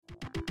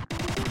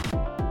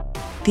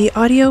The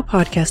audio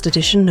podcast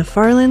edition of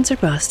Farlands or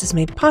Bust is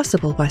made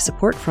possible by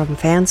support from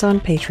fans on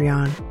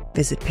Patreon.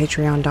 Visit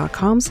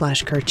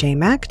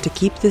patreon.com/KurtJMac to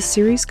keep this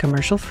series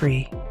commercial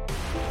free.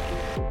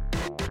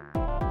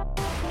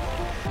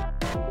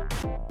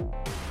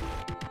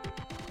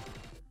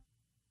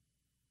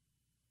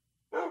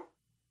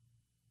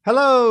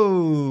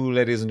 Hello,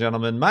 ladies and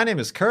gentlemen. My name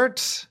is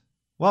Kurt.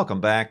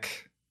 Welcome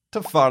back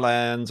to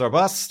Farlands or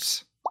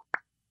Bust.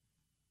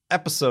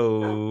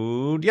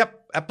 Episode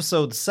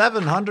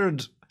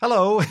 700.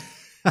 Hello.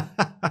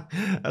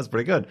 That's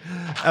pretty good.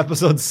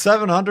 Episode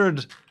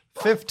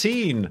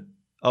 715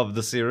 of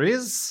the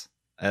series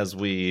as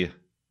we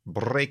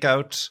break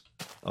out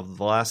of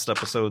the last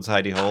episode's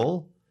hidey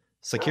hole.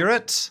 Secure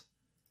it.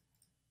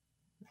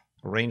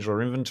 Arrange our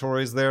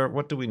inventories there.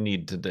 What do we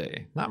need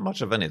today? Not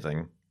much of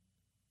anything.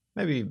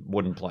 Maybe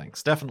wooden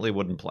planks. Definitely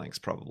wooden planks,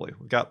 probably.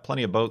 We've got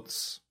plenty of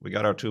boats. We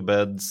got our 2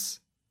 beds.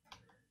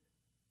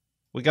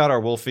 We got our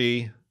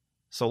Wolfie.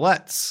 So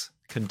let's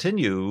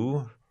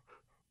continue.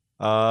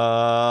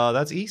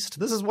 That's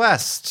east. This is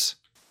west.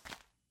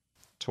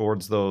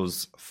 Towards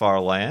those far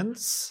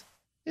lands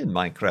in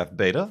Minecraft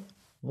Beta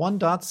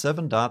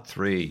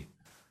 1.7.3.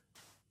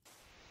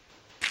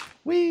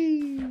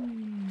 Whee!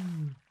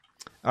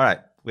 All right,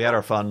 we had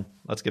our fun.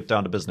 Let's get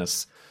down to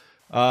business.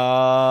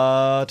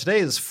 Today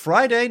is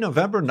Friday,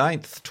 November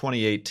 9th,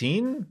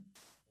 2018.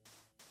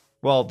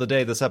 Well, the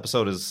day this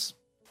episode is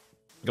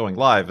going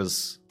live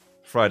is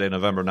Friday,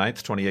 November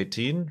 9th,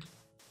 2018.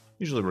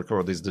 Usually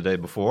record these the day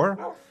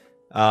before.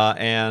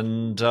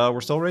 And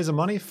we're still raising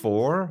money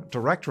for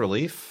direct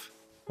relief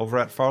over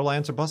at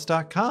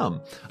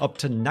farlandsorbust.com. Up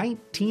to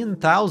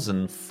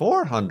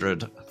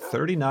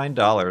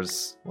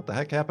 $19,439. What the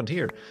heck happened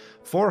here?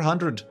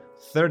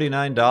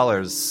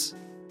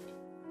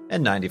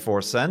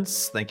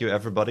 $439.94. Thank you,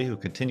 everybody who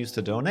continues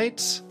to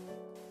donate.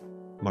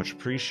 Much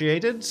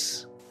appreciated.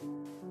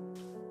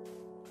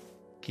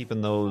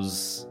 Keeping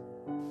those...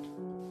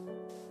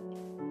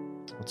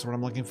 What's the word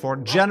I'm looking for?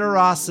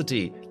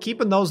 Generosity.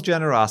 Keeping those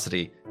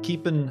generosity.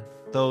 Keeping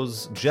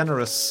those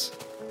generous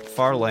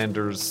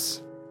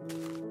Farlanders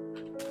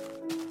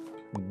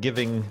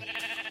giving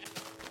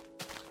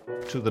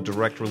to the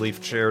direct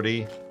relief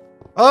charity.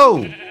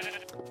 Oh!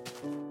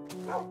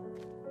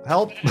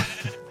 Help!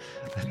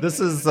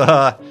 This is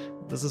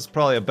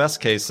probably a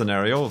best case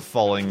scenario of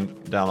falling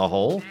down a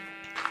hole.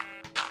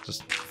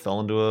 Just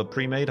fell into a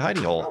pre-made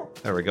hidey hole.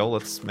 There we go.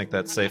 Let's make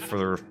that safe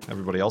for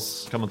everybody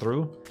else coming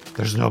through.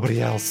 There's nobody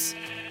else.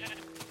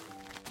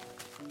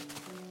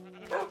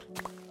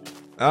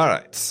 All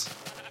right.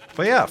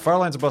 But yeah,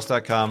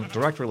 farlandsorbust.com,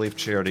 direct relief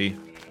charity,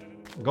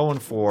 going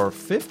for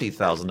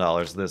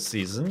 $50,000 this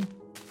season.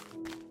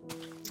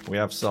 We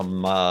have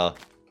some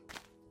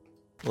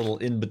little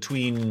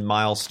in-between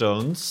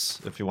milestones.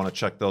 If you want to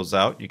check those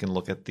out, you can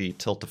look at the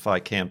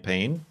Tiltify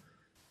campaign.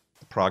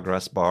 The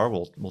progress bar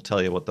will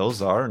tell you what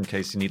those are in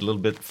case you need a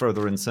little bit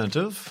further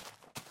incentive.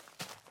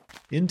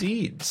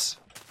 Indeed.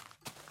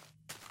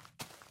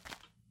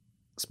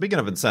 Speaking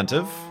of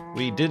incentive,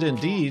 we did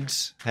indeed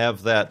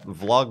have that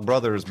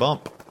Vlogbrothers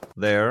bump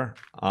there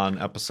on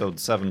episode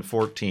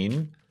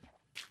 714.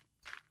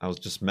 I was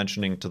just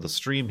mentioning to the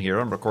stream here,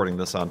 I'm recording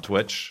this on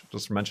Twitch,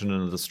 just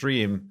mentioning to the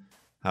stream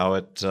how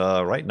it,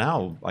 right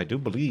now, I do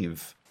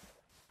believe,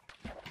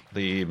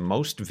 the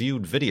most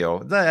viewed video,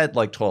 that had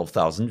like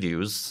 12,000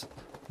 views.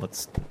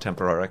 Let's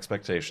temper our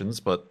expectations,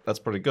 but that's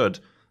pretty good.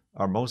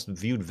 Our most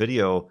viewed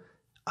video,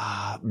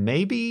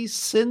 maybe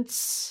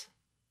since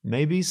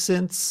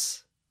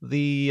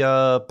the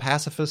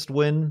Pacifist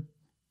Win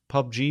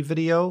PUBG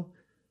video.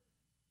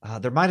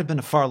 There might have been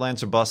a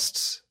Farlands or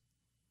Bust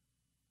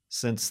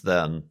since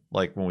then,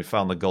 like when we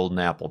found the golden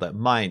apple, that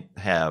might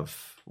have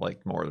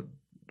like more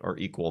or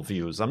equal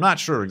views. I'm not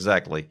sure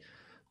exactly,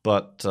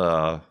 but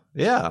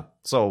yeah.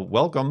 So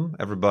welcome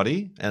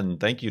everybody,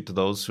 and thank you to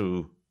those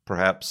who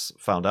perhaps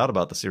found out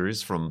about the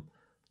series from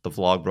the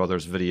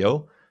Vlogbrothers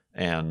video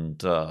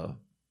and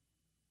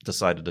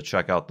decided to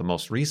check out the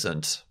most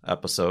recent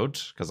episode,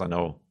 because I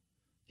know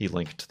he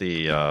linked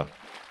the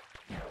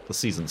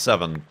season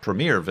 7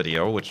 premiere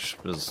video, which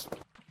is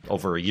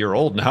over a year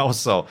old now.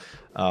 So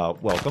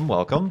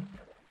welcome.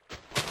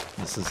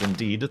 This is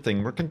indeed a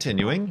thing we're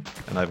continuing,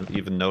 and I've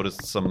even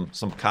noticed some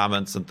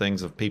comments and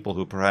things of people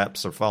who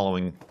perhaps are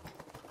following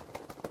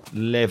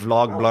Les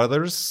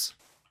Vlogbrothers.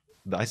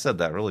 I said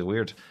that really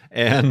weird.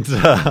 And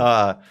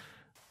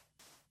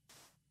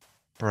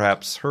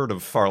perhaps heard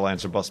of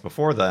Farlands or Bust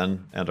before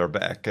then and are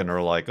back and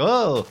are like,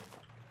 oh,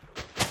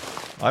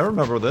 I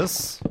remember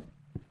this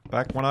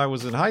back when I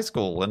was in high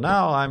school, and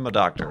now I'm a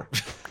doctor.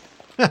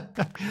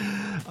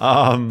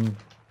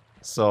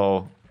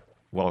 So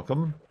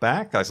welcome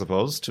back, I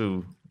suppose,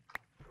 to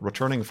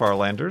returning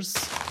Farlanders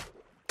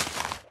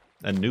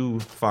and new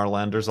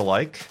Farlanders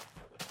alike.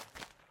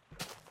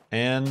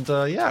 And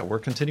yeah, we're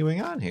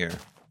continuing on here.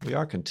 We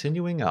are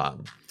continuing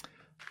on.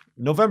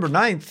 November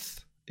 9th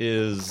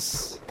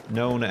is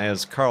known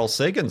as Carl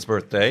Sagan's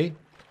birthday,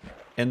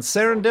 and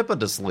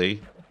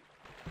serendipitously,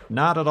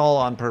 not at all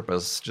on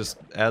purpose, just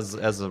as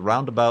a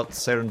roundabout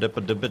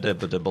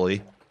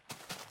serendipitously,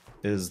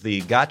 is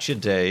the Gotcha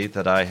Day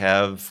that I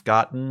have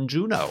gotten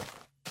Juno.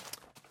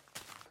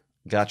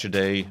 Gotcha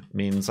Day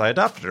means I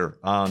adopted her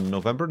on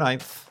November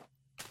 9th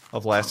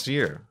of last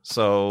year.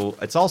 So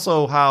it's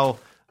also how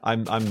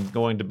I'm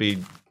going to be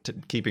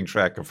keeping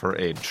track of her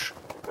age,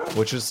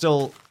 which is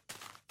still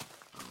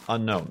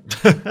unknown,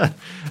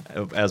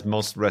 as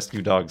most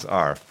rescue dogs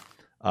are.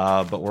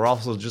 But we're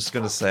also just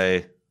going to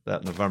say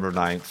that November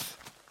 9th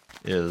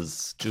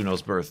is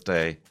Juno's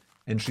birthday,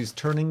 and she's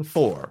turning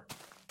 4.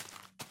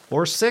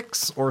 Or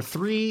 6, or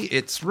 3,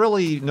 it's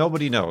really,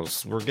 nobody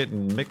knows. We're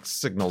getting mixed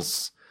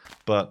signals,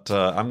 but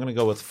I'm going to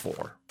go with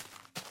 4.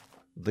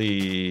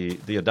 The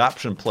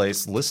adoption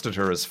place listed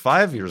her as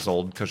 5 years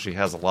old because she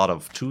has a lot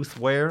of tooth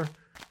wear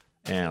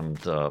and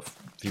a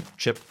few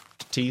chipped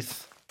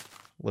teeth,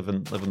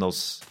 living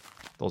those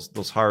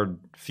hard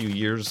few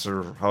years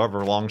or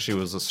however long she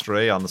was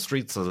astray on the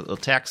streets of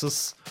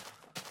Texas.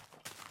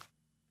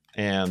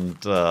 And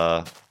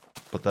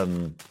but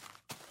then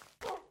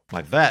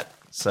my vet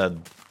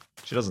said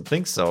she doesn't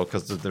think so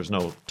because there's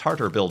no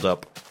tartar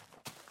buildup,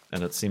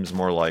 and it seems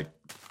more like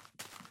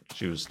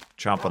she was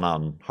chomping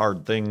on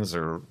hard things,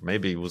 or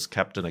maybe was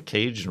kept in a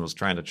cage and was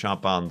trying to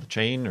chomp on the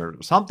chain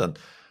or something.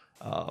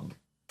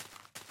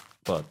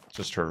 But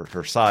just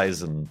her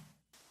size and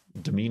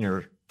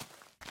demeanor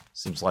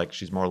seems like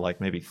she's more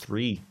like maybe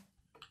 3,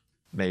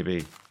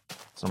 maybe.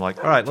 So I'm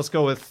like, all right, let's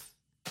go with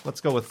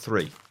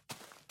 3.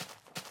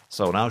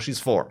 So now she's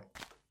 4.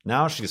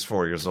 Now she's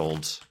 4 years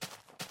old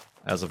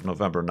as of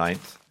November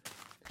 9th.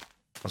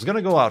 I was going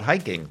to go out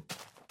hiking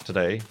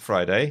today,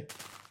 Friday,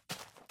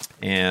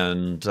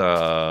 and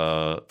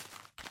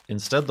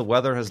instead the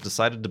weather has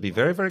decided to be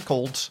very, very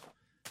cold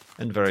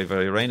and very,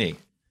 very rainy.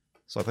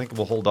 So I think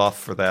we'll hold off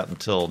for that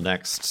until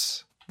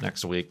next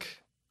week,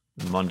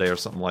 Monday or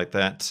something like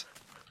that.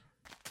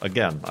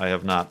 Again, I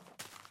have not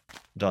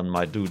done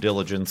my due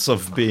diligence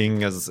of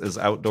being as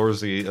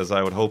outdoorsy as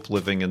I would hope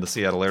living in the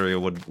Seattle area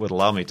would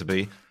allow me to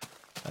be.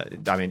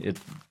 I mean,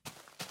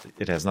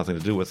 it has nothing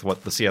to do with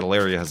what the Seattle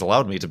area has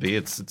allowed me to be.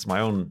 It's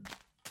my own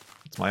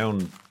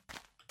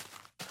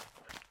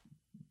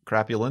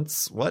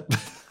crapulence. What?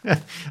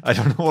 I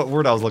don't know what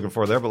word I was looking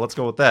for there, but let's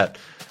go with that.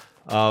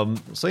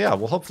 So yeah,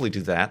 we'll hopefully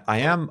do that.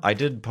 I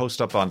did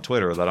post up on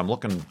Twitter that I'm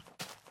looking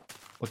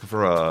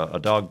for a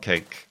dog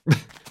cake.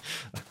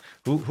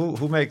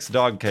 Who makes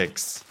dog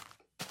cakes?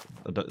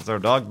 Is there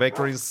dog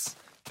bakeries?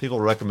 People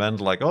recommend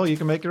like, oh, you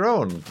can make your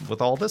own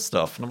with all this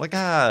stuff. And I'm like,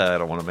 I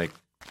don't want to make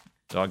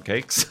dog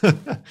cakes. I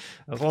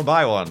just want to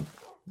buy one.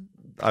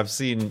 I've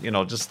seen,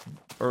 just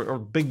or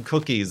big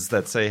cookies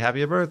that say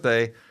happy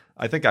birthday.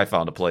 I think I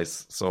found a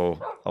place.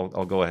 So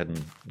I'll go ahead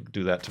and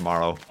do that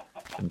tomorrow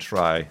and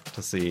try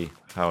to see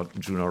how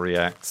Juno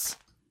reacts.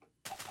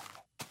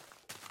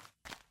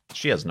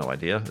 She has no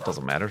idea. It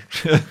doesn't matter.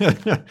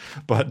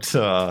 But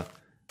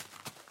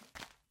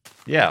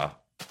yeah,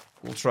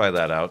 we'll try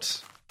that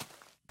out.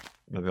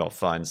 Maybe I'll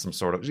find some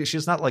sort of...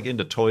 She's not like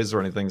into toys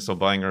or anything, so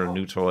buying her a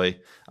new toy...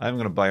 I'm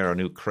going to buy her a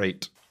new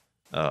crate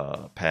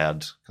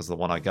pad, because the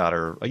one I got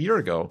her a year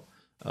ago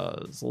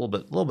is a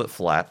little bit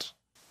flat.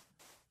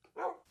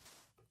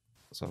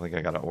 So I think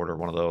I got to order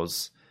one of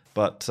those.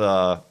 But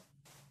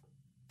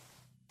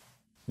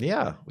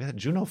yeah, we had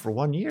Juno for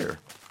 1 year.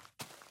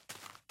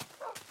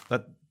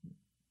 That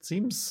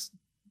seems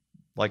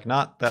like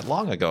not that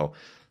long ago.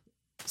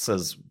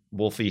 Says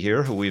Wolfie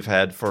here, who we've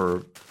had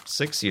for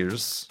 6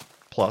 years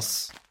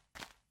plus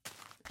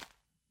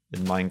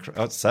in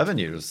Minecraft. 7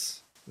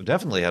 years. We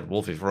definitely had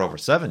Wolfie for over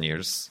 7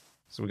 years.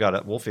 So we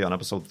got Wolfie on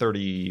episode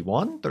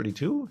 31,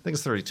 32? I think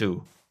it's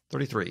 32,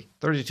 33,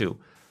 32.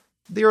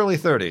 The early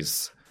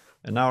 30s.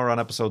 And now we're on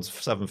episode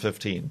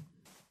 715.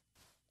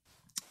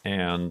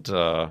 And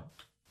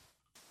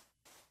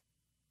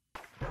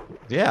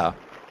yeah.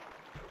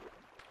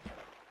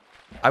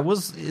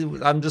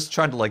 I'm just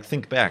trying to like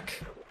think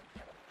back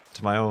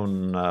to my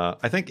own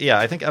I think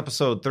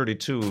episode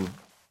 32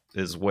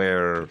 is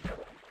where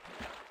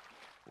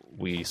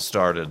we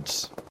started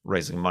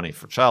raising money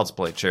for Child's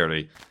Play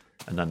charity,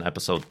 and then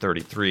episode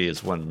 33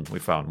 is when we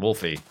found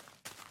Wolfie.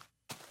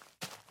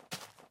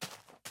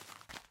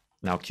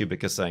 Now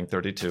Cubic is saying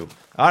 32.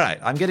 All right,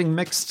 I'm getting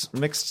mixed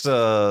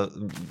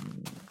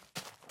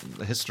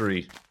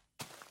history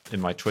in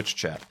my Twitch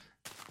chat.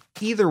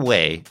 Either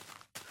way,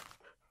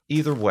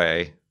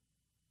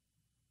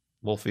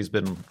 Wolfie's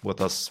been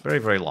with us very,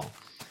 very long.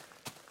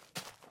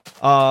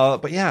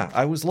 But yeah,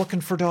 I was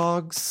looking for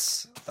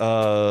dogs.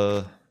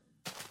 For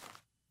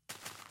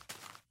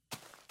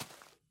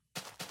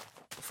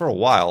a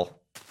while.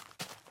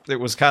 It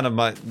was kind of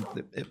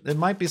it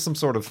might be some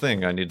sort of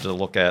thing I need to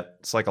look at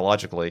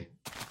psychologically.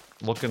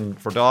 Looking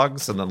for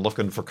dogs and then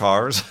looking for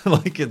cars.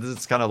 Like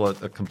it's kind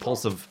of a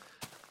compulsive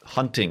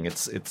hunting.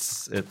 It's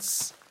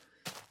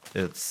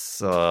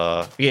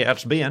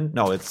being.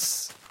 No,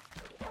 it's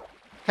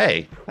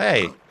hey,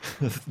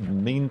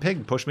 mean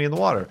pig, push me in the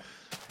water.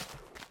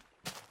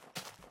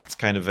 It's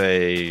kind of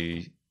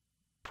a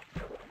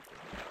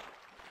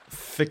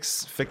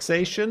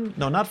fixation?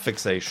 No, not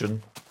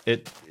fixation.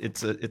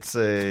 It's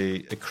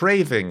a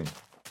craving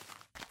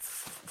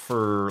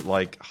for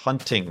like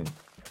hunting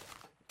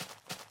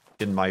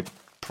in my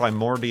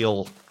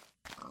primordial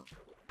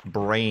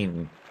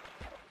brain.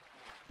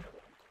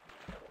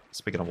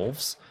 Speaking of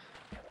wolves,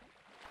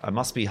 I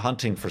must be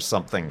hunting for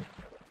something.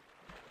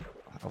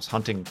 I was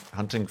hunting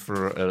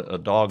for a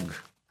dog,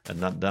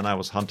 and then I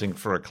was hunting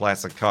for a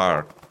classic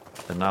car.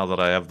 And now that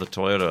I have the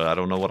Toyota, I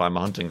don't know what I'm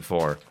hunting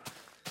for.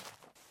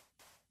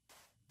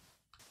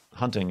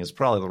 Hunting is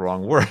probably the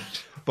wrong word,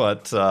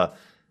 but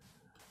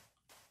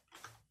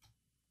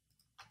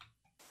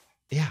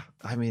yeah,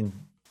 I mean,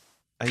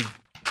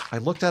 I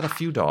looked at a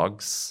few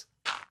dogs.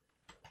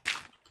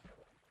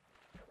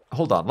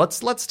 Hold on,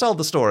 let's tell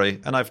the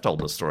story, and I've told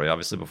this story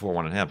obviously before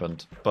when it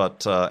happened,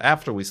 but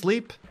after we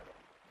sleep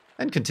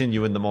and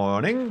continue in the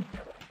morning.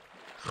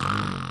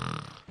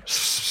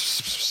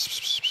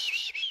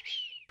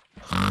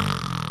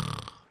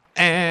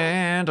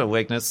 And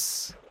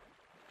awakeness.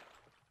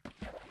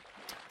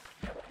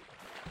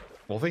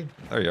 Wolfie,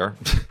 there you are.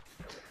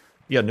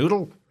 Yeah,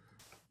 Noodle.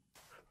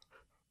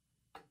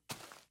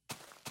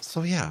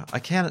 So yeah, I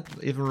can't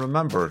even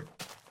remember.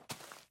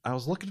 I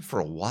was looking for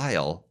a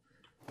while.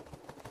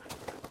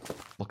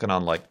 Looking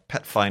on like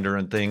Pet Finder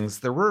and things.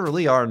 There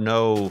really are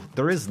no...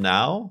 There is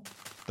now.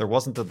 There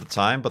wasn't at the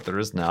time, but there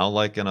is now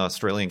like an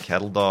Australian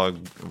cattle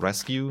dog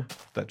rescue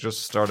that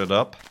just started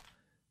up.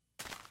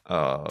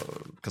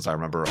 Because I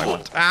remember I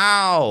went...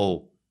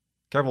 Ow!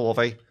 Careful,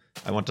 Wolfie.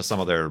 I went to some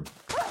of their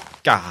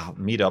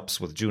meetups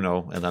with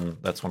Juno, and then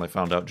that's when I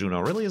found out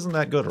Juno really isn't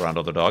that good around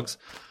other dogs.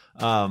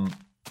 But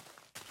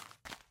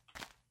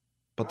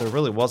there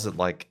really wasn't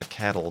like a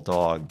cattle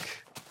dog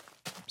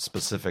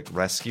specific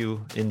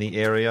rescue in the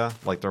area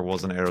like there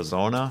was in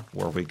Arizona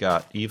where we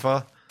got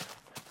Eva.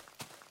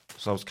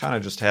 So I was kind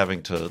of just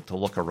having to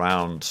look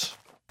around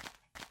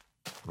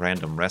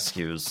random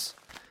rescues.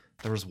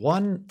 There was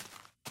one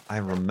I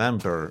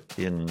remember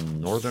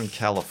in Northern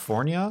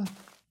California,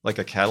 like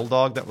a cattle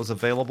dog that was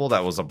available.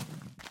 That was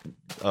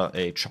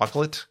a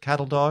chocolate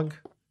cattle dog,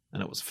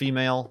 and it was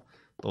female.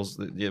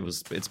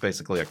 It's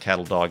basically a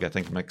cattle dog, I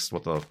think, mixed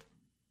with a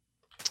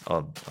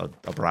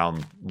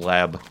brown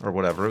lab or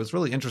whatever. It was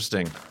really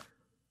interesting.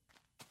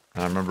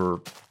 And I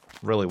remember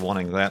really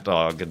wanting that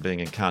dog and being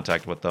in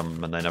contact with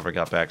them, and they never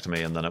got back to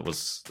me, and then it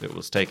was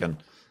taken.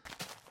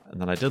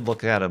 And then I did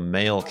look at a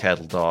male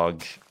cattle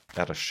dog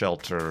at a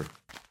shelter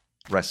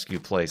rescue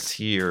place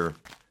here,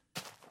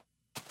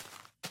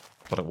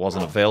 but it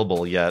wasn't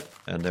available yet,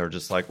 and they're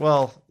just like,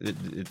 well,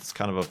 it's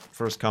kind of a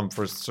first come,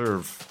 first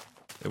serve.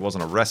 It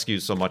wasn't a rescue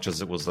so much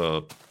as it was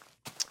a...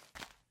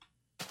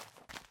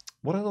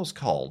 What are those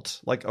called?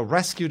 Like a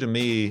rescue to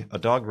me, a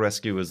dog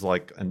rescue is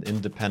like an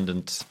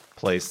independent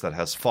place that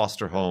has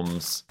foster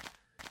homes,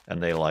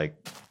 and they like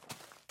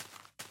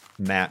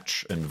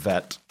match and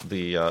vet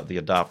the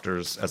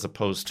adopters, as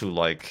opposed to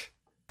like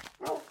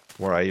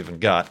where I even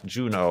got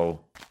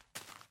Juno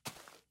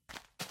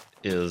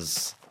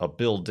is a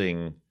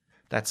building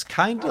that's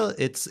kind of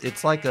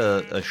it's like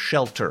a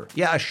shelter.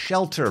 Yeah, a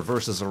shelter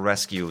versus a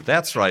rescue.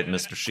 That's right,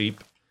 Mr.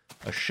 Sheep.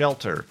 A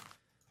shelter.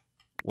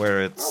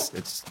 Where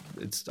it's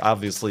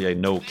obviously a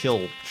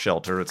no-kill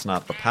shelter. It's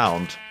not the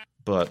pound,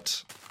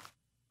 but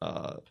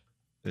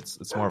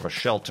it's more of a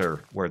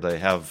shelter where they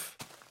have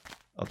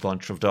a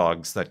bunch of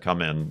dogs that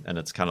come in, and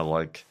it's kind of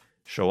like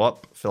show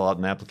up, fill out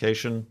an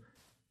application,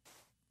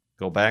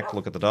 go back,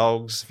 look at the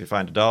dogs. If you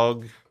find a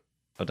dog,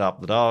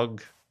 adopt the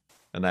dog,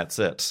 and that's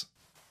it.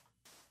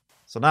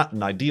 So not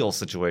an ideal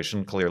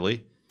situation,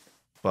 clearly,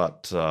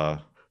 but...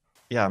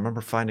 yeah, I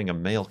remember finding a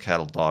male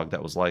cattle dog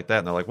that was like that,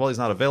 and they're like, well, he's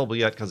not available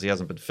yet because he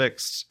hasn't been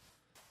fixed,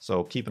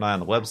 so keep an eye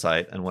on the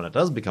website, and when it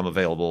does become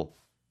available,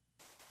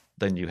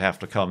 then you have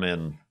to come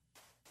in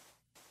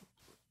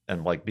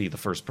and, like, be the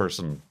first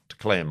person to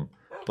claim.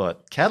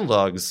 But cattle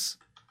dogs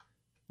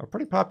are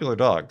pretty popular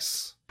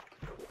dogs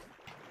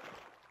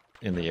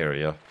in the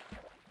area.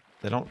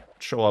 They don't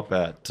show up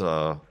at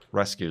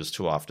rescues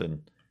too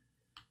often.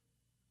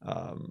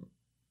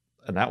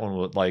 And that one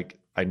would, like...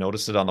 I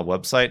noticed it on the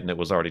website, and it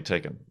was already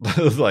taken.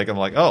 Like, I'm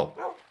like, oh,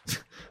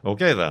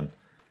 okay then.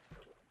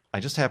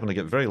 I just happened to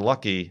get very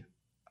lucky.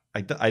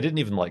 I didn't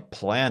even, like,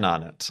 plan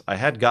on it. I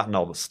had gotten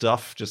all the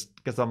stuff just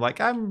because I'm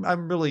like, I'm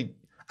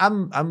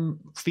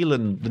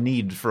feeling the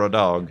need for a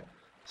dog.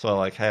 So I,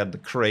 like, had the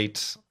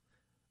crate,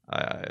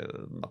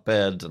 a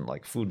bed, and,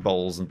 like, food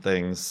bowls and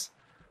things.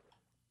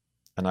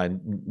 And I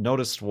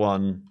noticed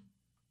one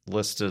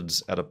listed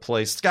at a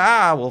place,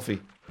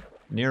 Wolfie,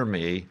 near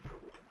me.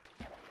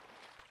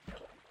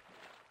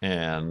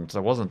 And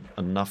there wasn't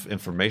enough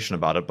information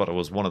about it, but it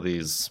was one of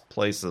these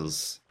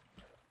places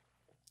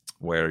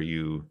where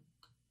you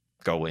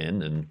go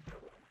in and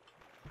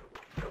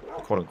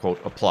quote-unquote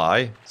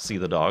apply, see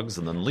the dogs,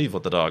 and then leave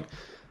with the dog.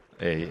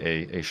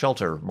 A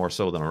shelter, more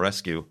so than a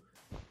rescue.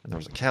 And there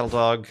was a cattle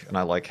dog, and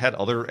I like had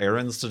other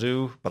errands to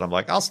do, but I'm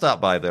like, I'll stop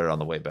by there on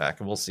the way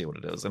back, and we'll see what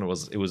it is. And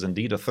it was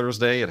indeed a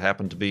Thursday. It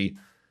happened to be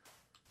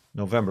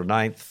November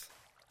 9th,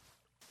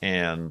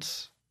 and...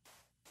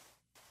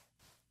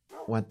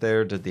 went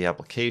there, did the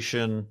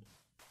application,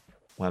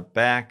 went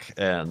back,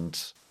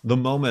 and the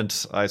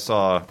moment I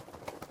saw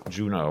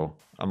Juno,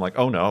 I'm like,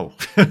 oh no.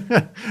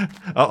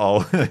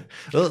 Uh-oh.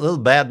 This is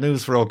bad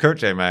news for old Kurt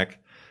J. Mac.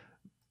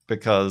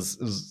 Because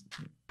it was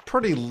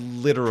pretty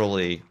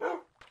literally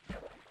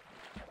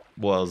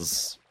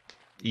was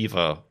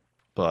Eva,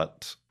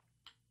 but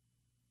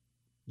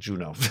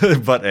Juno.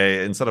 But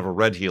instead of a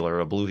red healer,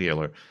 a blue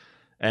healer.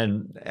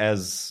 And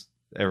as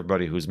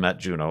everybody who's met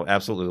Juno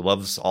absolutely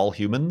loves all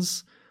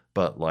humans,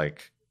 but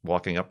like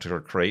walking up to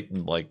her crate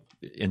and like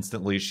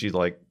instantly she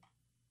like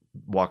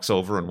walks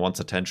over and wants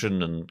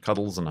attention and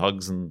cuddles and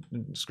hugs and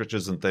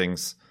scritches and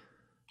things.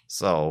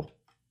 So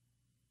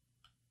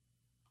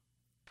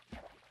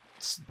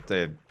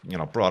they,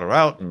 brought her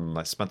out, and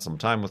I spent some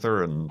time with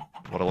her in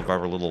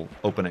whatever little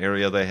open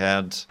area they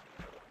had.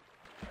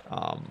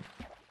 And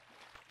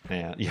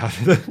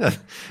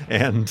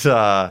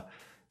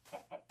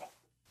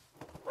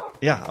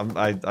yeah, and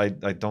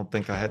I don't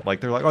think I had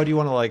they're like, oh, do you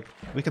want to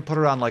we could put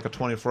her on like a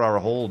 24-hour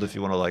hold if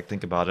you want to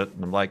think about it,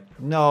 and I'm like,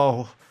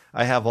 no,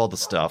 I have all the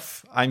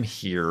stuff. I'm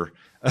here.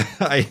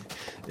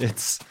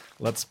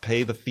 Let's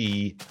pay the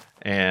fee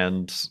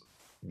and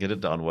get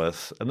it done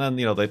with. And then,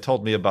 they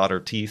told me about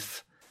her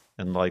teeth,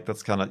 and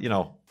that's kind of,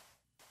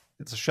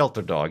 it's a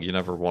shelter dog. You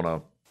never want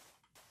to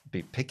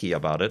be picky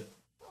about it.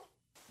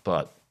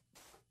 But,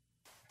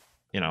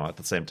 at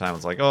the same time,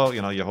 it's like, oh,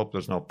 you hope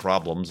there's no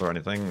problems or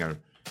anything or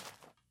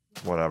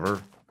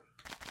whatever.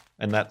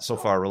 And that so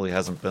far really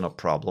hasn't been a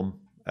problem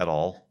at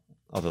all,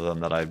 other than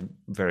that I'm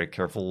very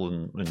careful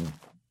in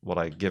what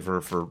I give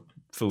her for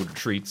food or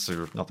treats,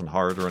 or nothing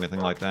hard or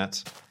anything like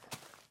that.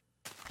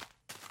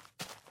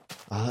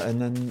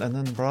 And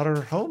then brought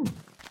her home.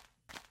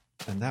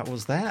 And that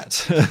was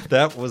that.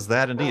 That was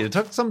that indeed. It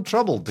took some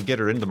trouble to get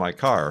her into my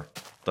car,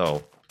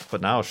 though.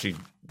 But now she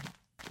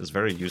is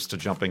very used to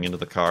jumping into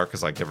the car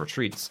because I give her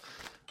treats.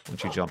 When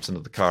she jumps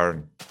into the car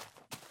and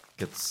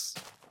gets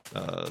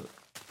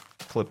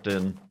clipped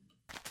in.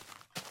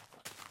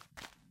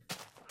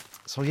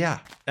 So yeah.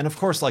 And of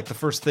course, the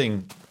first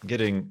thing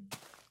getting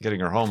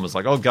her home is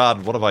like, oh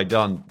God, what have I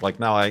done?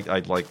 Now I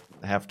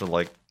have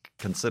to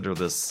consider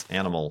this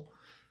animal.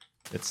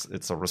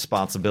 It's a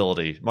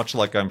responsibility, much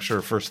like I'm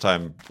sure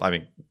to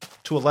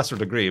a lesser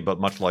degree, but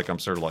much like I'm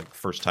sure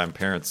first time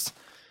parents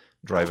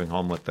driving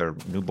home with their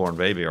newborn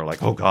baby are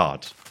like, oh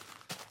God,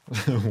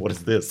 what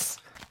is this?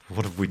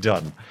 What have we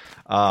done?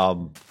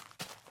 Or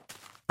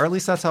at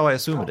least that's how I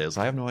assume it is.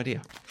 I have no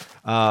idea.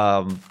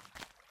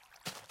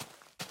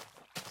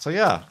 So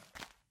yeah,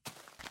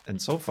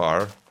 and so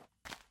far,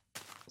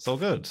 so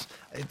good.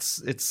 It's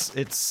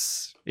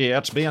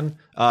been,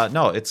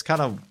 no, it's kind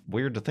of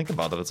weird to think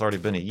about that it's already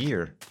been a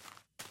year.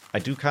 I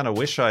do kind of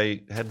wish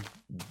I had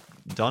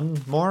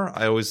done more.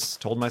 I always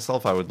told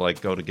myself I would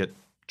go to get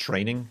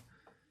training,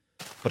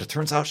 but it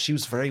turns out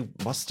she's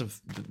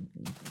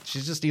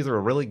just either a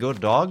really good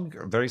dog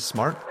or very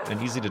smart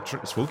and easy to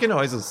spooky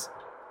noises,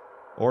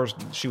 or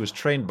she was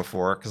trained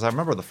before. Because I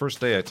remember the first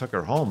day I took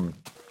her home,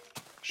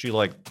 she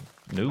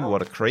knew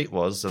what a crate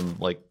was and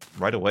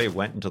right away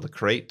went into the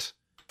crate.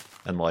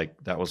 And,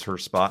 that was her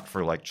spot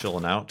for,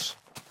 chilling out.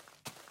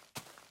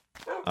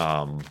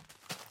 And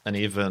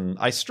even,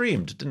 I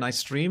streamed. Didn't I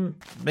stream?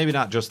 Maybe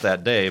not just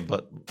that day,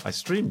 but I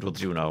streamed with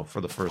Juno for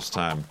the first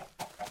time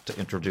to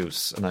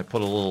introduce. And I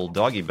put a little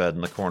doggy bed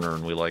in the corner,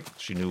 and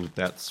she knew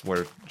that's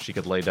where she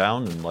could lay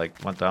down, and,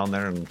 went down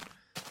there and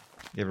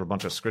gave her a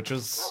bunch of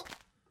scritches.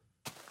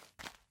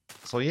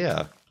 So,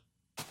 yeah.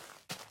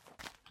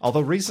 Although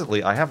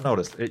recently, I have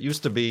noticed, it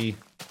used to be,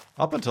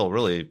 up until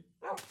really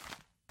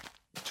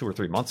 2 or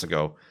 3 months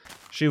ago,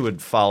 she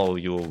would follow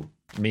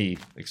me,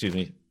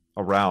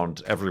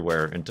 around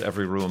everywhere, into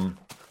every room,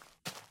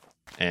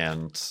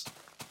 and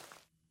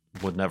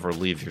would never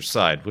leave your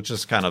side, which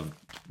is kind of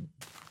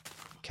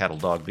cattle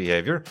dog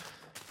behavior.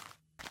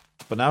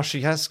 But now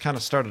she has kind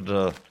of started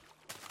to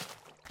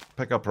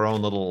pick up her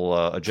own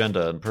little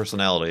agenda and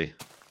personality.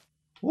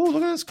 Ooh,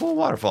 look at this cool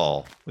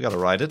waterfall. We gotta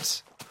ride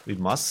it. We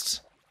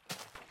must.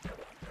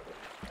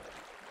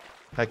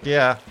 Heck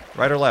yeah.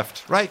 Right or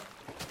left? Right!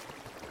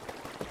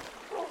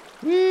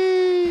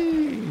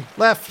 Whee!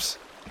 Left!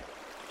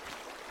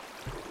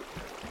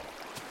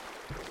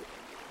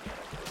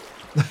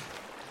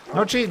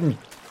 No cheating!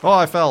 Oh,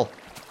 I fell.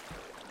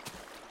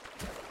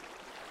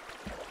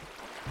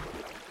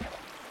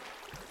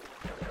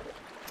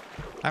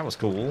 That was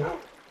cool.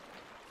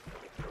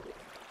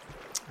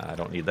 I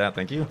don't need that,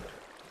 thank you.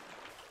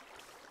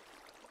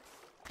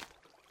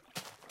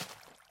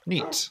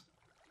 Neat.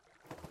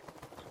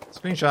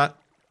 Screenshot.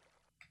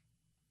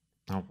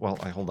 Oh, well,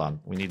 hold on.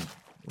 We need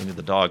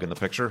the dog in the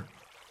picture.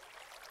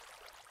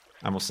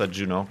 I almost said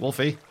Juno.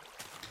 Wolfie.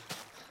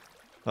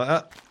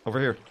 Over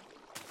here.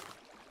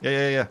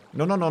 Yeah.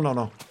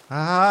 No.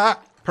 Ah,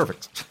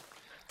 perfect.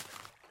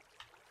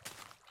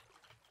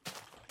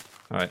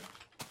 All right,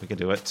 we can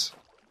do it.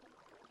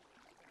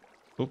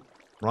 Oop,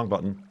 wrong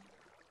button.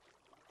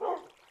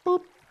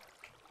 Boop.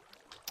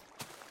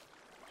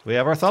 We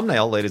have our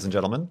thumbnail, ladies and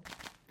gentlemen.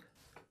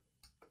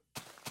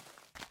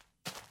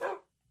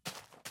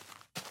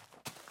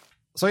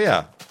 So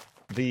yeah,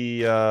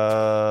 the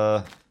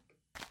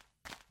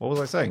what was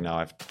I saying now?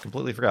 I've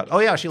completely forgot. Oh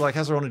yeah, she like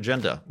has her own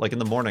agenda. Like in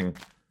the morning,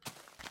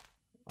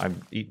 I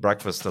eat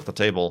breakfast at the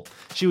table.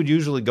 She would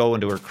usually go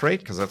into her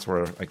crate because that's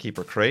where I keep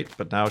her crate.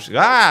 But now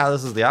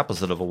this is the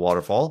opposite of a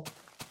waterfall.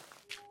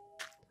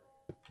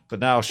 But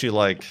now she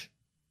like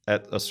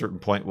at a certain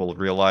point will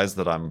realize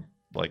that I'm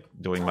like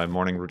doing my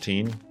morning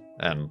routine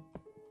and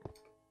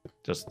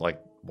just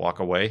like walk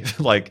away.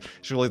 Like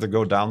she'll either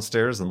go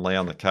downstairs and lay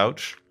on the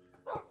couch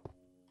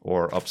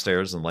or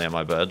upstairs and lay on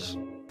my bed.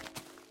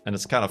 And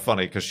it's kind of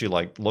funny because she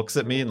like looks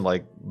at me and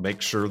like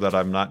makes sure that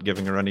I'm not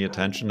giving her any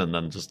attention and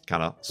then just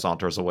kind of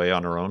saunters away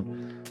on her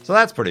own. So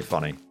that's pretty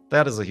funny.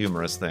 That is a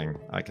humorous thing,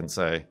 I can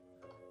say.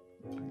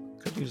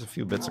 Could use a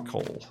few bits of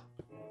coal.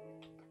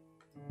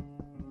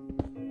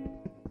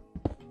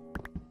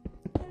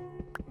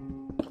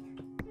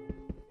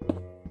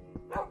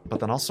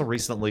 But then also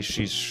recently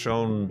she's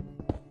shown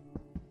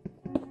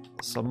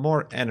some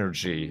more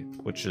energy,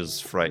 which is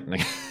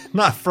frightening.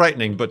 Not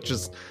frightening, but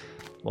just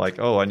like,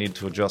 oh, I need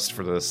to adjust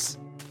for this.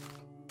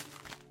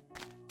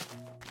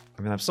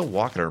 I mean, I'm still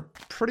walking her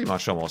pretty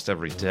much almost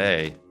every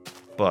day,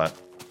 but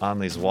on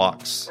these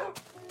walks,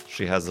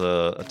 she has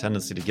a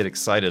tendency to get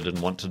excited and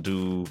want to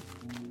do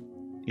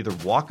either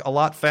walk a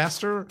lot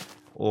faster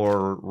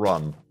or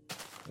run.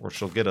 Or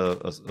she'll get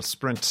a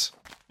sprint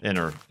in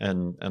her,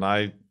 and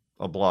I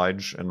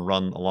oblige and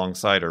run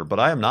alongside her. But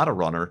I am not a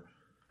runner.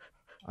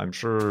 I'm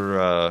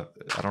sure,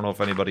 I don't know if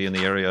anybody in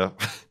the area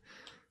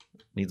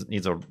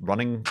needs a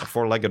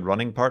four-legged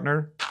running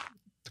partner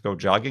to go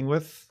jogging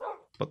with,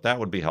 but that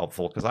would be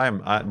helpful because I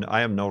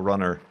am no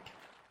runner.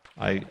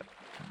 I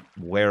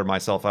wear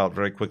myself out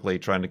very quickly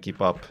trying to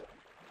keep up.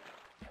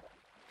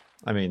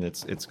 I mean,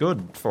 it's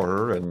good for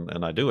her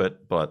and I do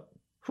it, but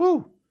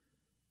whew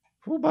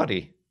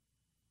buddy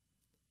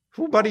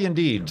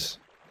indeed.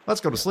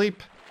 Let's go to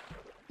sleep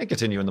and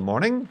continue in the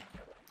morning.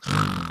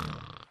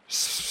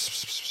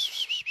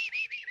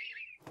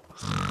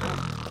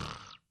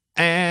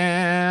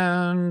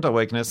 And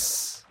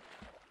awakeness.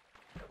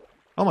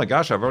 Oh my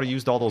gosh, I've already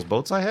used all those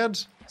boats I had?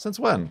 Since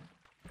when?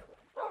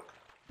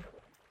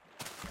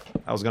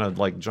 I was gonna,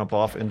 like, jump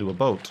off into a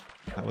boat.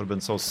 That would have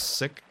been so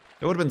sick.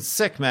 It would have been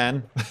sick,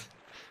 man.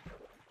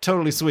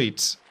 Totally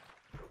sweet.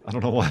 I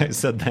don't know why I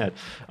said that.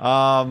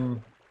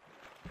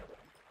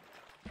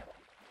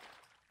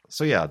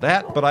 So yeah,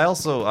 that, but I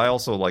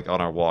also, like,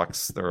 on our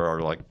walks, there are,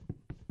 like,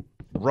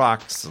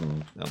 rocks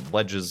and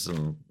ledges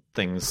and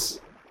things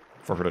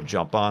for her to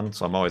jump on,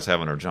 so I'm always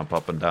having her jump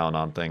up and down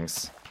on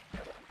things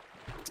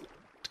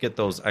to get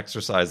those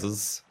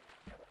exercises.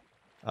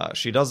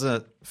 She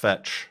doesn't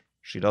fetch.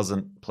 She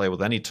doesn't play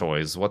with any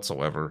toys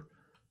whatsoever.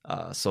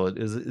 So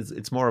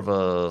it's more of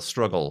a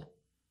struggle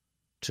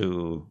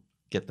to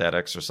get that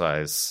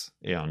exercise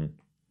in.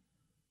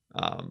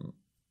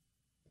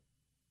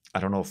 I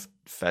don't know if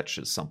fetch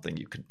is something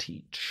you can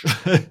teach.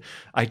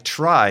 I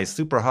try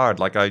super hard.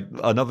 Like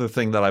another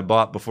thing that I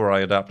bought before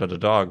I adopted a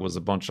dog was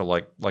a bunch of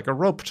like a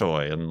rope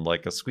toy and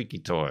like a squeaky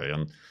toy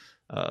and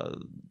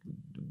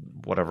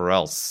whatever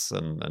else.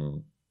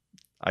 And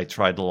I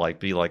tried to like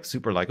be like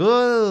super like,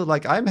 oh,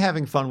 like I'm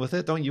having fun with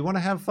it. Don't you want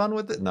to have fun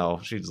with it? No,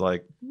 she's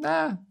like,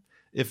 nah.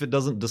 If it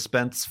doesn't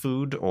dispense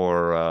food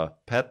or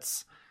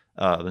pets,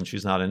 then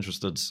she's not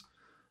interested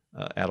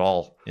at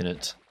all in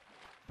it.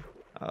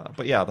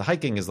 But yeah, the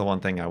hiking is the one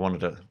thing I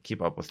wanted to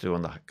keep up with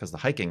doing, because the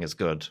hiking is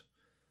good.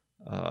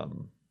 But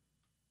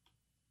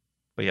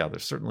yeah,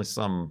 there's certainly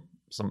some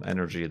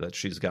energy that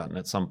she's gotten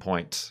at some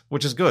point,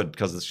 which is good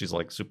because she's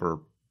like super.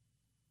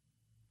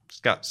 She's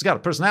got a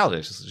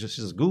personality.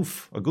 She's a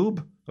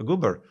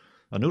goober,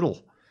 a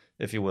noodle,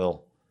 if you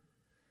will.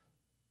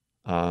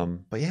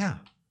 But yeah,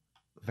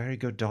 very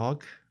good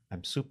dog.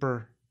 I'm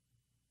super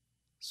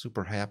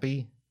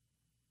happy.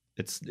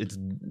 It's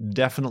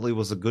definitely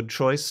was a good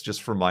choice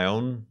just for my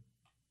own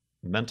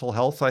mental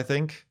health, I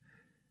think,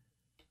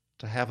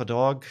 to have a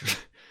dog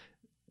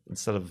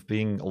instead of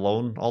being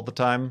alone all the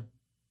time,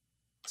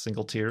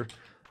 single tier.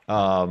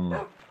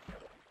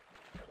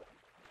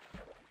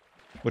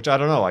 Which I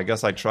don't know. I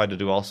guess I tried to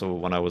do also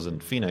when I was in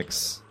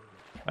Phoenix.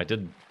 I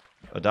did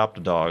adopt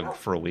a dog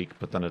for a week,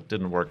 but then it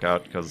didn't work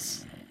out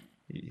because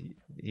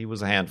he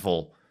was a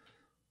handful.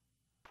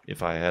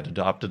 If I had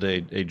adopted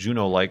a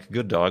Juno-like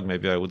good dog,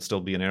 maybe I would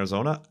still be in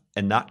Arizona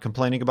and not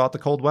complaining about the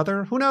cold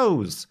weather. Who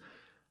knows?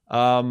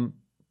 But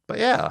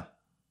yeah,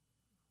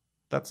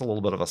 that's a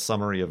little bit of a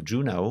summary of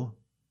Juno.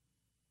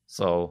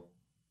 So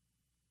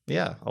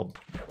yeah, I'm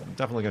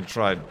definitely going to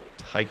try to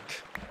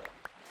hike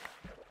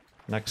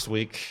next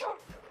week.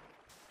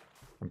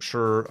 I'm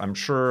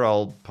sure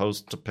I'll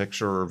post a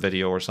picture or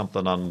video or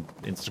something on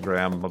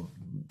Instagram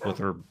with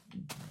her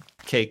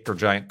cake or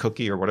giant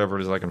cookie or whatever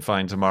it is I can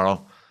find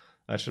tomorrow.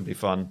 That should be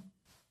fun.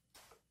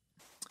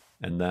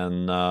 And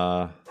then,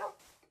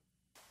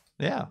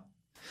 yeah.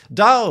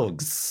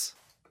 Dogs!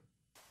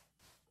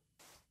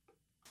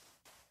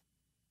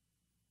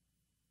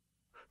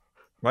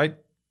 Right?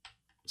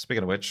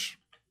 Speaking of which,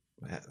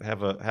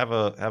 have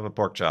a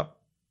pork chop,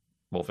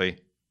 Wolfie.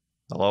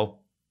 Hello?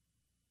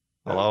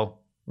 Hello?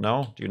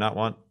 No? Do you not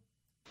want?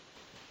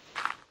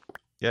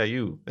 Yeah,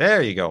 you.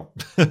 There you go.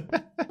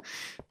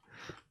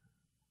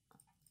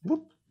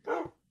 Whoop.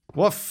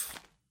 Woof.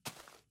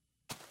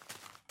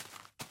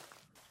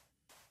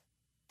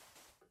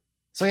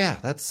 So yeah,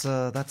 that's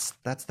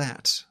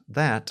that.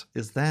 That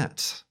is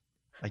that.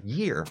 A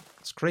year.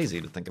 It's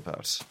crazy to think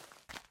about.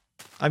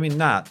 I mean,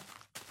 not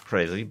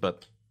crazy,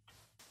 but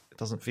it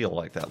doesn't feel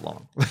like that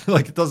long.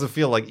 Like, it doesn't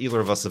feel like either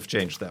of us have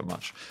changed that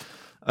much.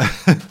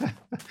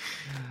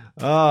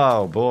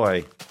 Oh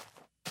boy.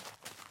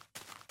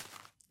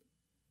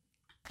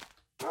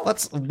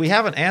 We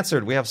haven't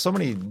answered. We have so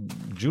many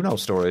Juno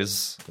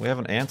stories. We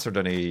haven't answered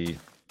any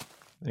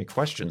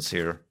questions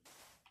here.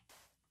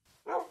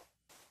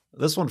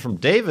 This one from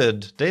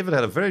David. David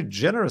had a very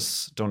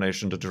generous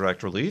donation to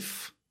Direct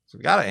Relief. So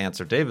we got to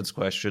answer David's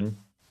question.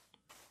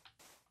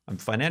 I'm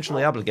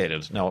financially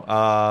obligated.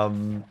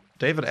 No.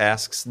 David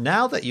asks,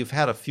 now that you've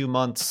had a few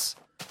months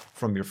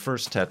from your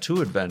first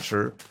tattoo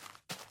adventure,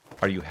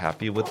 are you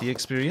happy with the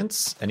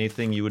experience?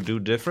 Anything you would do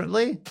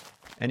differently?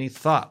 Any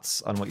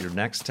thoughts on what your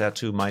next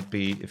tattoo might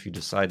be if you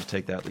decide to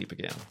take that leap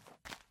again?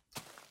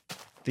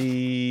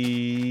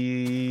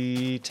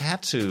 The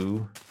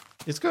tattoo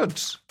is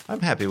good.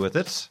 I'm happy with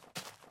it.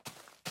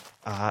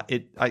 I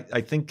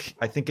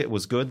think it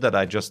was good that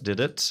I just did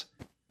it.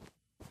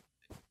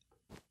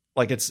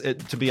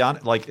 To be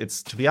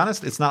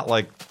honest, it's not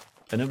like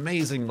an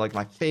amazing, like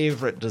my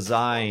favorite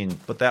design,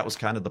 but that was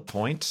kind of the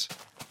point.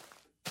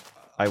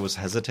 I was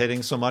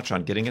hesitating so much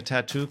on getting a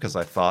tattoo because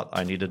I thought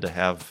I needed to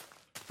have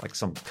like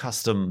some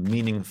custom,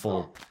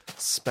 meaningful,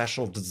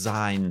 special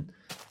design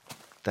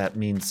that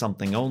means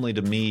something only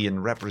to me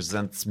and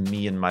represents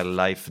me and my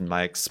life and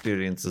my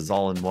experiences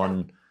all in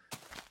one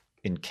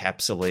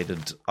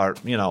encapsulated art.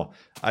 You know,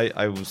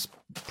 I was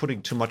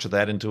putting too much of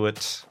that into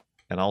it,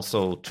 and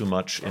also too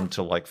much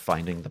into like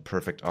finding the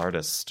perfect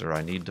artist, or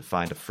I need to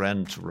find a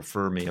friend to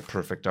refer me a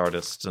perfect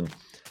artist. And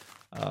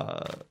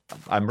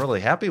I'm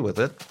really happy with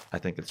it. I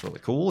think it's really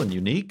cool and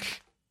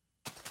unique,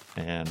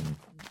 and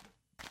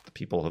the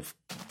people have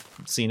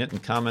seen it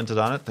and commented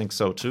on it think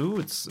so too.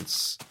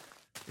 It's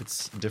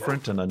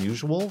different and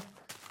unusual,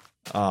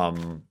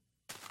 and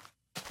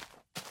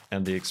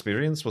the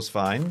experience was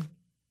fine.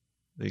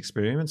 The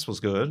experience was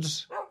good,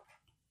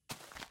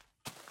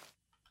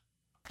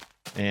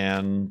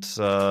 and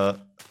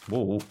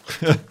whoa,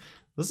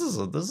 this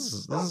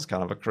is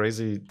kind of a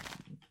crazy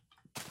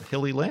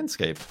hilly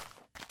landscape.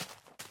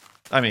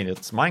 I mean,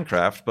 it's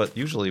Minecraft, but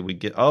usually we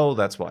get... Oh,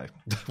 that's why.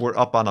 We're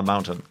up on a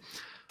mountain.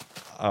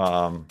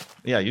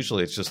 Yeah,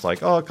 usually it's just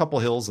like, a couple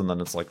hills, and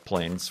then it's like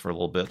plains for a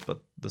little bit,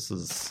 but this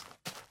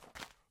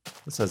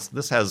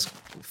has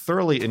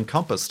thoroughly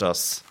encompassed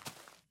us.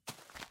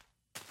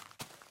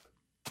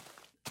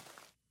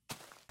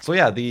 So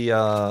yeah,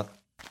 the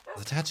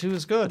tattoo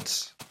is good.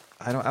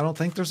 I don't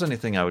think there's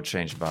anything I would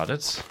change about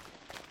it.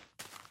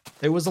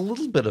 It was a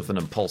little bit of an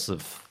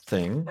impulsive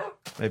thing.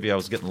 Maybe I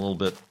was getting a little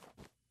bit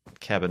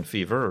cabin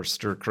fever or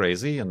stir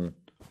crazy, and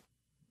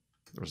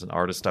there was an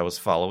artist I was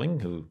following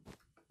who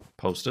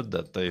posted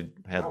that they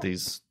had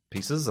these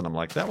pieces, and I'm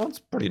like, that one's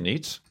pretty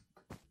neat.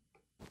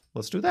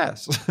 Let's do that.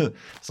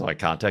 So I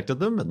contacted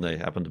them, and they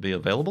happened to be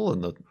available,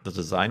 and the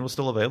design was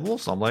still available,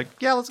 so I'm like,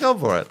 yeah, let's go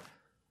for it.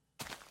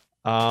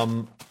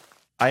 I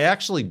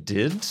actually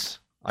did.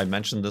 I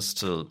mentioned this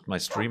to my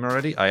stream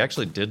already. I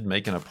actually did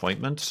make an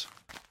appointment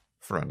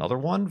for another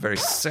one. Very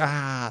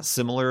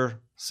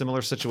similar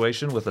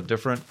situation with a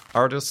different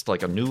artist,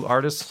 like a new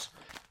artist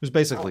who's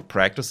basically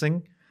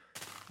practicing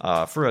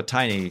for a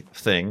tiny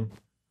thing,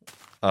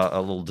 a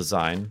little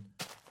design.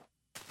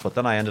 But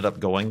then I ended up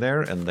going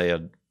there, and they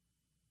had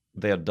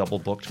double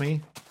booked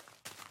me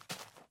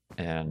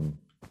and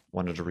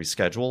wanted to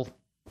reschedule.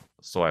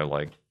 So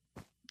I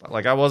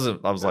I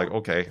was like,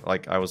 okay,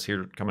 like I was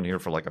coming here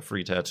for like a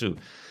free tattoo.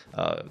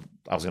 I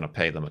was going to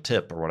pay them a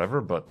tip or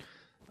whatever, but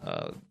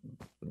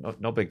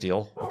no big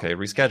deal. Okay,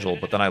 reschedule.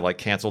 But then I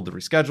canceled the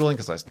rescheduling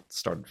because I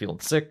started feeling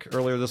sick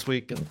earlier this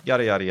week, and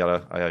yada, yada,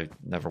 yada. I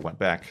never went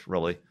back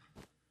really.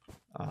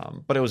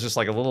 But it was just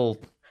like a little,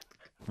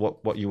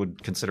 what you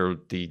would consider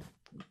the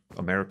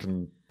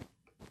American,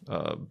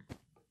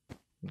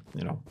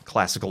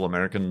 classical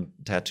American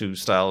tattoo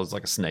style is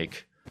like a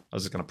snake. I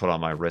was just going to put on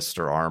my wrist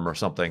or arm or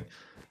something.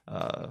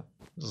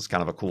 This is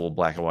kind of a cool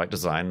black and white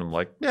design. I'm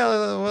like, yeah,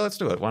 well, let's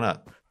do it. Why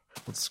not?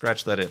 Let's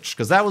scratch that itch.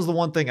 Because that was the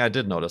one thing I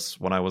did notice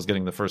when I was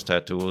getting the first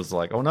tattoo. It was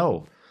like, oh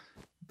no,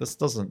 this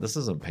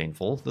isn't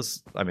painful.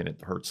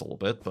 It hurts a little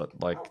bit,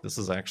 but like this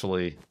is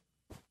actually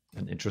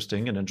an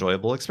interesting and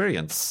enjoyable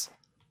experience.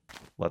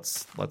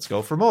 Let's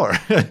go for more.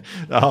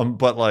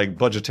 But like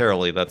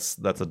budgetarily,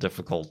 that's a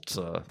difficult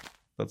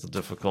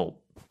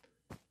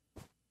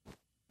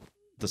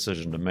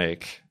decision to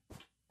make.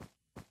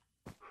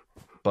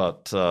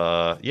 But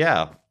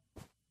yeah,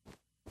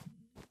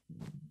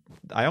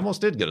 I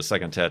almost did get a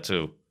second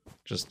tattoo,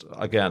 just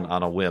again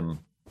on a whim,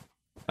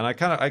 and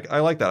I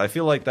like that. I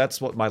feel like that's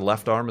what my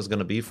left arm is going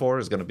to be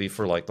for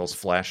like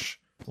those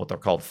what they're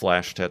called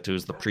flash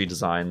tattoos, the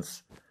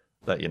pre-designs.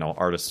 that,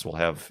 artists will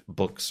have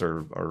books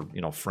or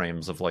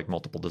frames of like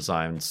multiple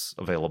designs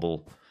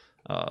available.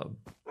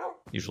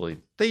 Usually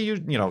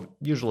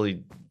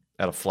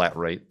at a flat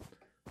rate,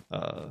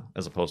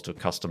 as opposed to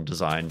custom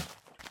design.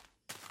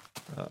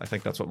 I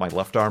think that's what my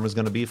left arm is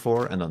going to be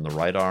for, and then the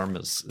right arm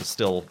is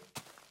still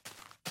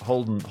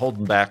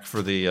holding back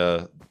for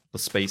the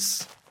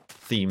space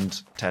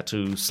themed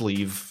tattoo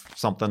sleeve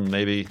something.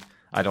 Maybe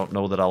I don't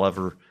know that I'll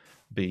ever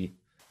be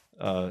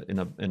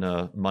in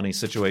a money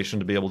situation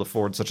to be able to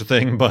afford such a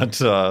thing, but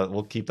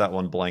we'll keep that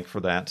one blank for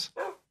that.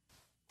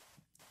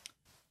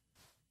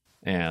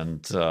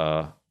 And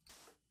so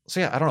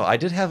yeah, I don't know. I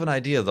did have an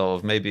idea though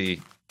of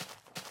maybe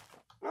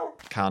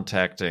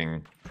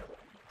contacting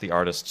the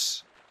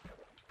artists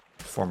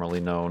formerly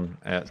known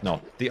as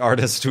the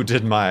artist who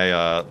did my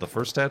the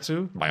first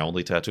tattoo, my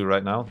only tattoo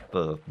right now,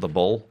 the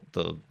bull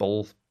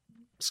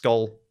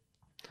skull,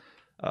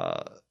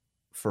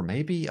 for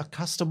maybe a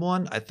custom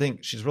one. I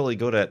think she's really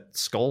good at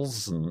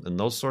skulls and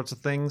those sorts of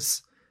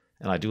things,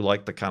 and I do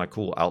like the kind of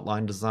cool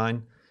outline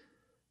design.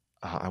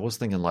 I was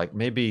thinking like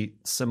maybe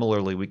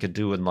similarly we could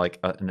do in like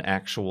an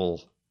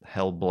actual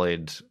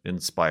Hellblade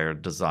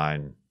inspired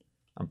design.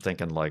 I'm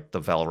thinking like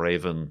the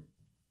Valraven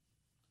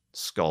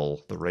skull,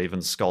 the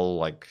Raven skull,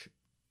 like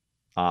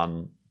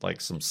on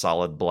like some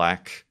solid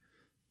black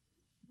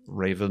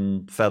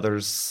raven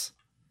feathers,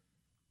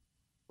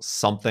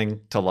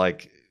 something to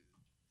like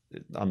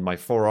on my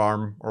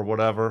forearm or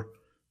whatever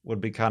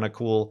would be kind of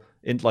cool.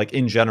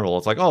 In general,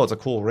 it's like, oh, it's a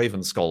cool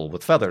raven skull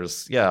with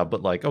feathers, yeah,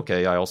 but like,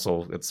 okay,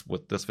 it's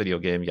with this video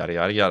game, yada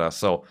yada yada.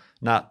 So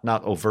not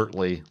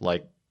overtly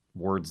like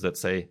words that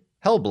say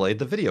Hellblade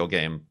the video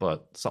game,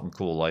 but something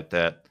cool like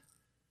that.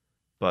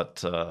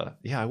 But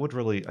yeah, I would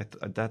really.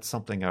 That's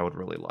something I would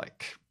really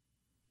like.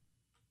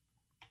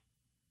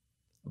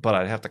 But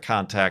I'd have to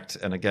contact,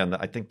 and again,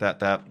 I think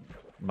that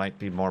might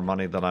be more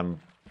money than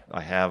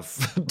I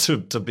have to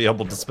be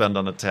able to spend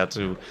on a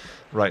tattoo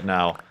right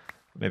now.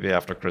 Maybe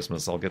after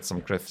Christmas, I'll get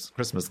some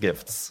Christmas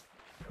gifts.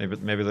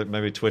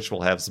 Maybe Twitch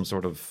will have some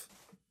sort of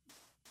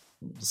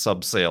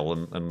sub sale,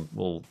 and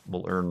we'll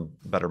earn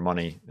better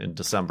money in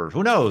December.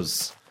 Who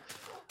knows?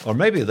 Or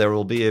maybe there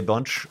will be a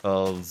bunch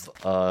of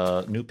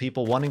new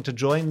people wanting to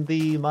join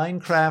the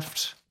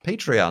Minecraft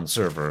Patreon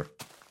server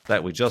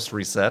that we just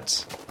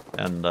reset,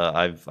 and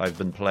I've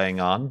been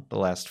playing on the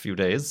last few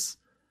days.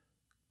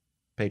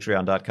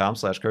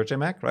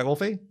 Patreon.com/KurtJMac, right,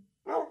 Wolfie?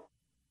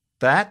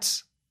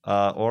 That,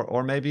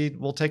 or maybe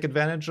we'll take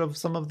advantage of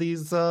some of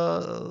these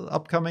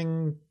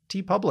upcoming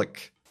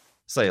TeePublic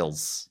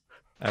sales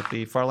at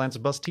the Farlands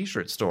of Bust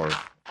t-shirt store.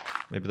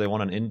 Maybe they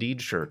want an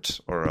Indeed shirt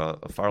or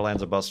a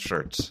Farlands of Bust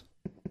shirt.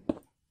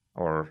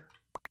 Or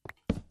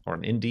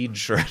an Indeed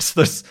shirt.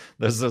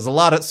 There's a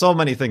lot of so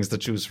many things to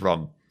choose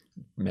from.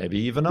 Maybe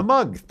even a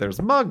mug. There's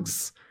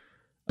mugs.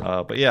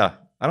 But yeah,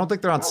 I don't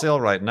think they're on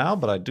sale right now,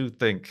 but I do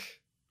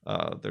think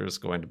there's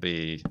going to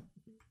be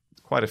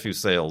quite a few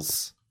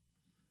sales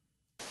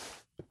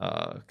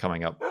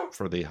coming up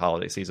for the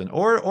holiday season,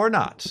 or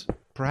not.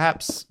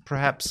 Perhaps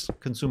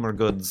consumer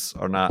goods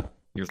are not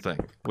your thing,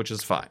 which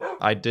is fine.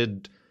 I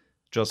did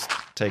just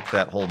take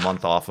that whole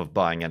month off of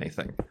buying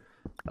anything.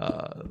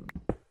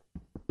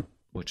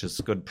 Which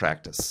is good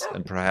practice,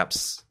 and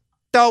perhaps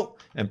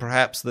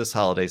this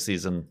holiday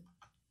season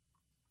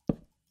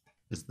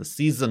is the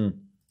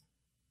season.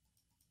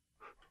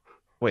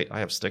 Wait,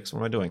 I have sticks. What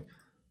am I doing?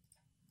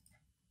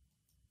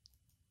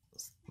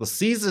 The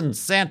season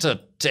Santa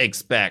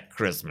takes back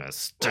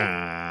Christmas.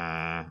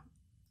 I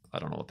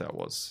don't know what that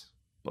was,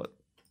 but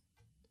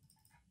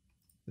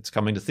it's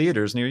coming to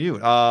theaters near you.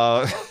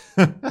 So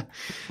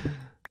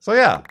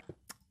yeah,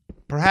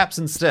 perhaps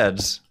instead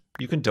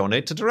you can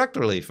donate to Direct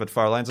Relief at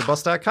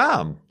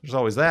farlandsofbust.com. There's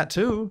always that,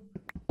 too.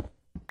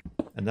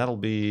 And that'll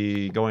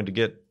be going to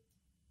get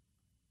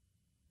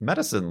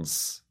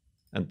medicines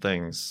and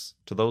things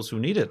to those who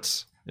need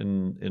it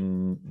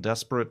in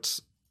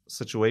desperate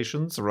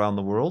situations around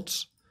the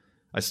world.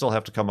 I still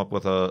have to come up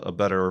with a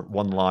better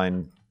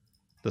one-line,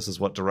 this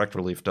is what Direct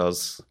Relief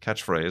does,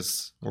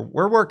 catchphrase.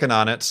 We're working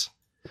on it.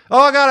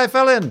 Oh, God, I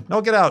fell in. No,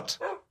 get out.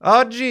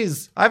 Oh,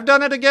 jeez. I've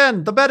done it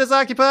again. The bed is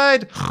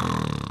occupied.